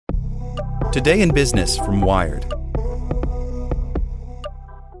Today in Business from Wired.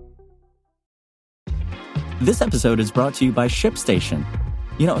 This episode is brought to you by ShipStation.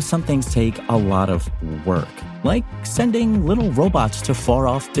 You know, some things take a lot of work, like sending little robots to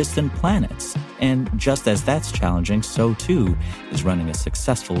far-off distant planets. And just as that's challenging, so too is running a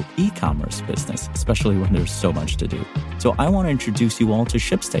successful e-commerce business, especially when there's so much to do. So I want to introduce you all to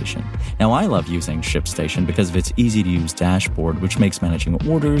ShipStation. Now, I love using ShipStation because of its easy-to-use dashboard, which makes managing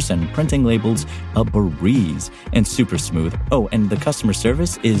orders and printing labels a breeze and super smooth. Oh, and the customer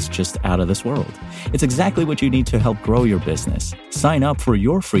service is just out of this world. It's exactly what you need to help grow your business. Sign up for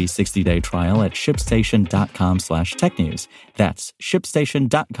your free 60-day trial at shipstation.com/technews. That's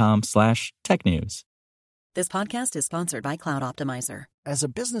shipstation.com/technews. This podcast is sponsored by Cloud Optimizer. As a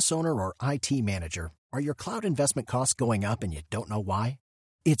business owner or IT manager, are your cloud investment costs going up and you don't know why?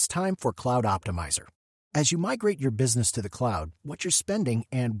 It's time for Cloud Optimizer. As you migrate your business to the cloud, what you're spending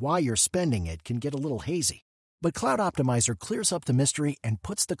and why you're spending it can get a little hazy. But Cloud Optimizer clears up the mystery and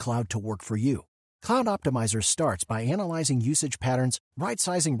puts the cloud to work for you. Cloud Optimizer starts by analyzing usage patterns,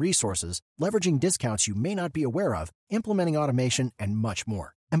 right-sizing resources, leveraging discounts you may not be aware of, implementing automation, and much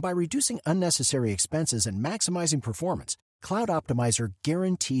more. And by reducing unnecessary expenses and maximizing performance, Cloud Optimizer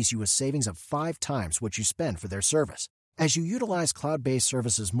guarantees you a savings of 5 times what you spend for their service. As you utilize cloud-based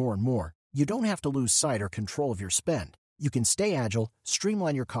services more and more, you don't have to lose sight or control of your spend. You can stay agile,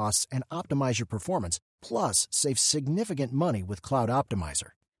 streamline your costs, and optimize your performance, plus save significant money with Cloud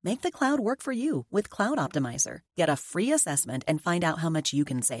Optimizer. Make the cloud work for you with Cloud Optimizer. Get a free assessment and find out how much you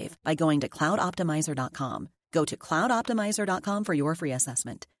can save by going to cloudoptimizer.com. Go to cloudoptimizer.com for your free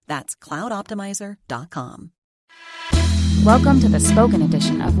assessment. That's cloudoptimizer.com. Welcome to the spoken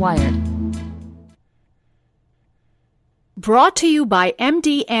edition of Wired. Brought to you by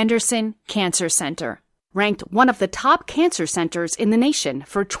MD Anderson Cancer Center. Ranked one of the top cancer centers in the nation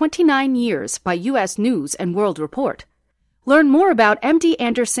for 29 years by U.S. News and World Report. Learn more about MD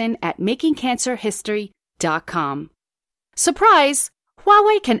Anderson at makingcancerhistory.com. Surprise!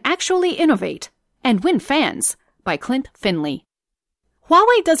 Huawei can actually innovate and win fans by Clint Finley.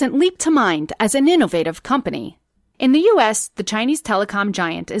 Huawei doesn't leap to mind as an innovative company. In the U.S., the Chinese telecom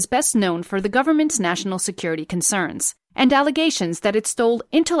giant is best known for the government's national security concerns and allegations that it stole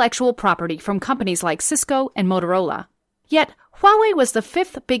intellectual property from companies like Cisco and Motorola. Yet, Huawei was the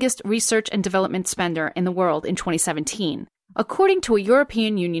 5th biggest research and development spender in the world in 2017, according to a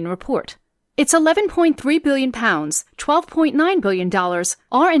European Union report. Its £11.3 billion, $12.9 billion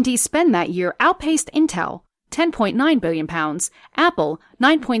R&D spend that year outpaced Intel, £10.9 billion, Apple,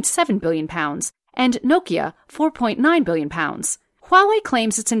 £9.7 billion, and Nokia, £4.9 billion. Huawei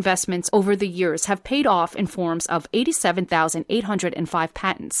claims its investments over the years have paid off in forms of 87,805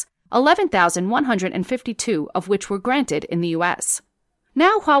 patents, 11,152 of which were granted in the U.S.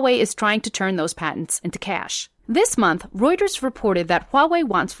 Now Huawei is trying to turn those patents into cash. This month, Reuters reported that Huawei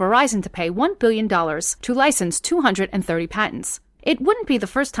wants Verizon to pay $1 billion to license 230 patents. It wouldn't be the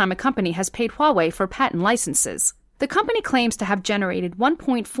first time a company has paid Huawei for patent licenses. The company claims to have generated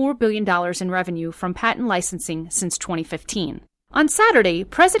 $1.4 billion in revenue from patent licensing since 2015. On Saturday,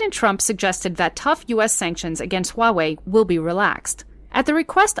 President Trump suggested that tough U.S. sanctions against Huawei will be relaxed. At the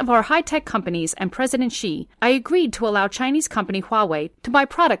request of our high-tech companies and President Xi, I agreed to allow Chinese company Huawei to buy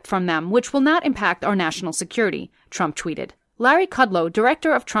product from them which will not impact our national security, Trump tweeted. Larry Kudlow,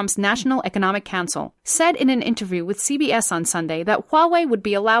 director of Trump's National Economic Council, said in an interview with CBS on Sunday that Huawei would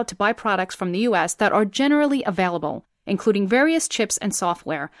be allowed to buy products from the U.S. that are generally available, including various chips and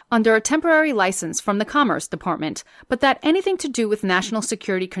software, under a temporary license from the Commerce Department, but that anything to do with national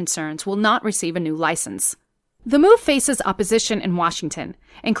security concerns will not receive a new license. The move faces opposition in Washington,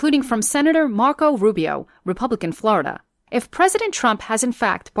 including from Senator Marco Rubio, Republican Florida. If President Trump has in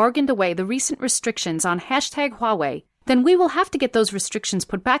fact bargained away the recent restrictions on #Huawei, then we will have to get those restrictions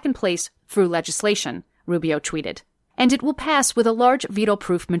put back in place through legislation, Rubio tweeted. And it will pass with a large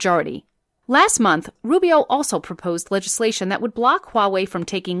veto-proof majority. Last month, Rubio also proposed legislation that would block Huawei from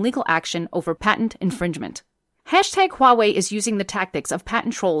taking legal action over patent infringement. #Huawei is using the tactics of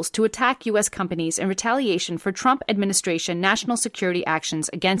patent trolls to attack U.S. companies in retaliation for Trump administration national security actions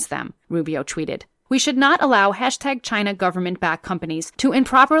against them, Rubio tweeted. We should not allow #China government-backed companies to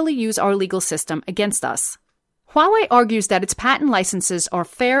improperly use our legal system against us. Huawei argues that its patent licenses are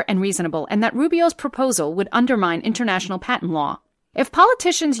fair and reasonable and that Rubio's proposal would undermine international patent law. If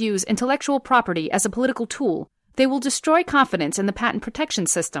politicians use intellectual property as a political tool, they will destroy confidence in the patent protection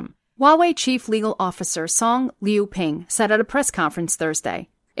system, Huawei Chief Legal Officer Song Liu-ping said at a press conference Thursday.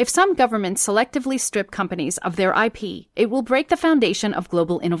 If some governments selectively strip companies of their IP, it will break the foundation of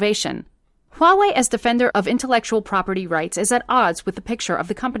global innovation. Huawei, as defender of intellectual property rights, is at odds with the picture of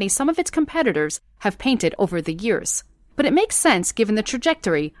the company some of its competitors have painted over the years. But it makes sense given the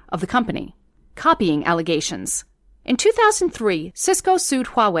trajectory of the company. Copying allegations. In 2003, Cisco sued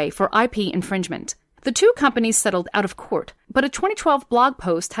Huawei for IP infringement. The two companies settled out of court, but a 2012 blog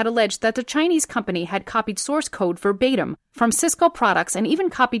post had alleged that the Chinese company had copied source code verbatim from Cisco products and even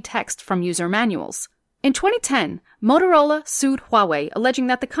copied text from user manuals. In 2010, Motorola sued Huawei, alleging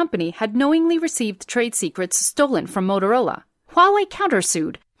that the company had knowingly received trade secrets stolen from Motorola. Huawei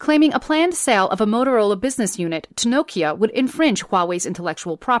countersued, claiming a planned sale of a Motorola business unit to Nokia would infringe Huawei's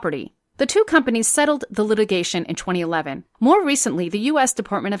intellectual property. The two companies settled the litigation in 2011. More recently, the U.S.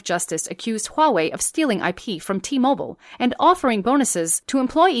 Department of Justice accused Huawei of stealing IP from T-Mobile and offering bonuses to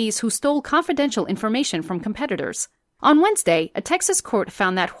employees who stole confidential information from competitors. On Wednesday, a Texas court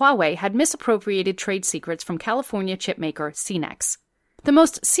found that Huawei had misappropriated trade secrets from California chipmaker Cenex. The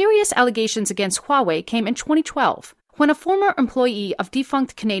most serious allegations against Huawei came in 2012, when a former employee of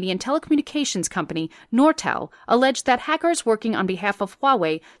defunct Canadian telecommunications company Nortel alleged that hackers working on behalf of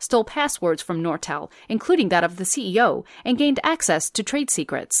Huawei stole passwords from Nortel, including that of the CEO, and gained access to trade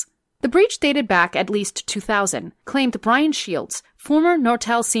secrets. The breach dated back at least 2000, claimed Brian Shields, former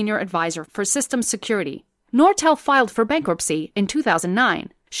Nortel senior advisor for systems security. Nortel filed for bankruptcy in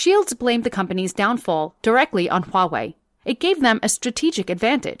 2009. Shields blamed the company's downfall directly on Huawei. It gave them a strategic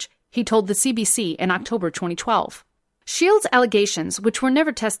advantage, he told the CBC in October 2012. Shields' allegations, which were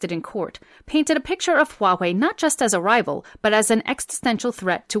never tested in court, painted a picture of Huawei not just as a rival, but as an existential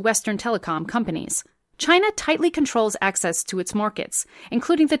threat to Western telecom companies. China tightly controls access to its markets,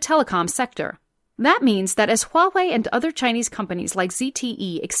 including the telecom sector. That means that as Huawei and other Chinese companies like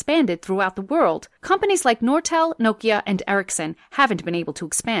ZTE expanded throughout the world, companies like Nortel, Nokia, and Ericsson haven't been able to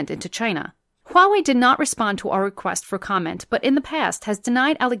expand into China. Huawei did not respond to our request for comment, but in the past has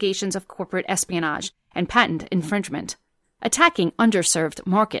denied allegations of corporate espionage and patent infringement, attacking underserved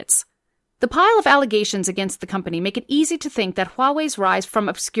markets. The pile of allegations against the company make it easy to think that Huawei's rise from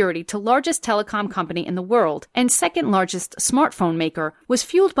obscurity to largest telecom company in the world and second largest smartphone maker was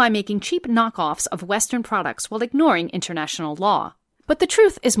fueled by making cheap knockoffs of Western products while ignoring international law. But the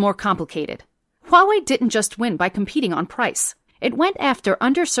truth is more complicated. Huawei didn't just win by competing on price. It went after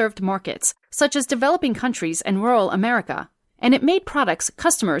underserved markets, such as developing countries and rural America, and it made products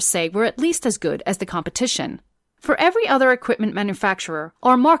customers say were at least as good as the competition. For every other equipment manufacturer,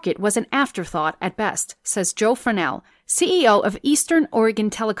 our market was an afterthought at best, says Joe Fresnel, CEO of Eastern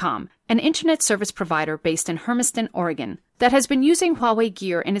Oregon Telecom, an internet service provider based in Hermiston, Oregon, that has been using Huawei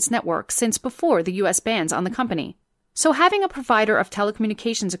gear in its network since before the U.S. bans on the company. So having a provider of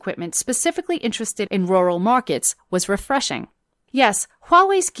telecommunications equipment specifically interested in rural markets was refreshing. Yes,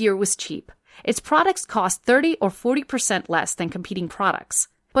 Huawei's gear was cheap. Its products cost 30 or 40% less than competing products.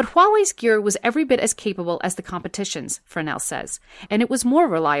 But Huawei's gear was every bit as capable as the competition's, Fresnel says, and it was more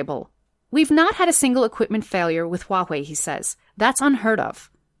reliable. We've not had a single equipment failure with Huawei, he says. That's unheard of.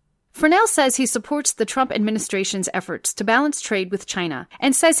 Fresnel says he supports the Trump administration's efforts to balance trade with China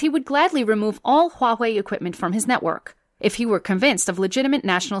and says he would gladly remove all Huawei equipment from his network if he were convinced of legitimate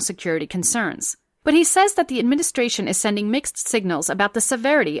national security concerns. But he says that the administration is sending mixed signals about the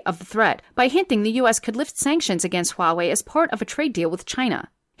severity of the threat by hinting the U.S. could lift sanctions against Huawei as part of a trade deal with China.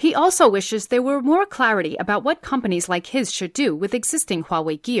 He also wishes there were more clarity about what companies like his should do with existing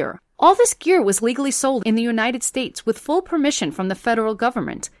Huawei gear. All this gear was legally sold in the United States with full permission from the federal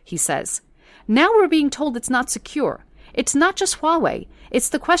government, he says. Now we're being told it's not secure. It's not just Huawei. It's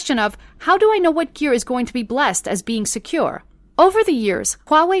the question of, how do I know what gear is going to be blessed as being secure? Over the years,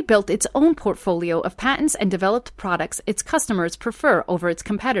 Huawei built its own portfolio of patents and developed products its customers prefer over its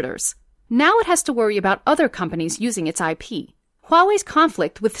competitors. Now it has to worry about other companies using its IP. Huawei's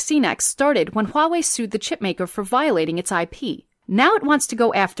conflict with Cenex started when Huawei sued the chipmaker for violating its IP. Now it wants to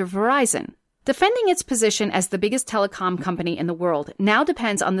go after Verizon. Defending its position as the biggest telecom company in the world now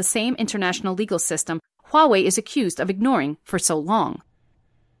depends on the same international legal system Huawei is accused of ignoring for so long.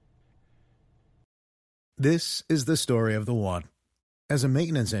 This is the story of the one. As a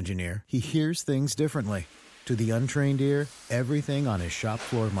maintenance engineer, he hears things differently. To the untrained ear, everything on his shop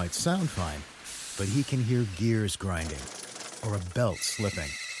floor might sound fine, but he can hear gears grinding or a belt slipping.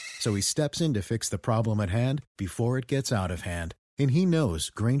 So he steps in to fix the problem at hand before it gets out of hand. And he knows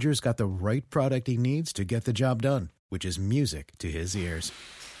Grainger's got the right product he needs to get the job done, which is music to his ears.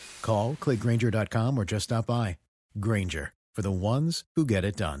 Call, click Grainger.com, or just stop by. Grainger, for the ones who get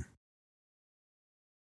it done.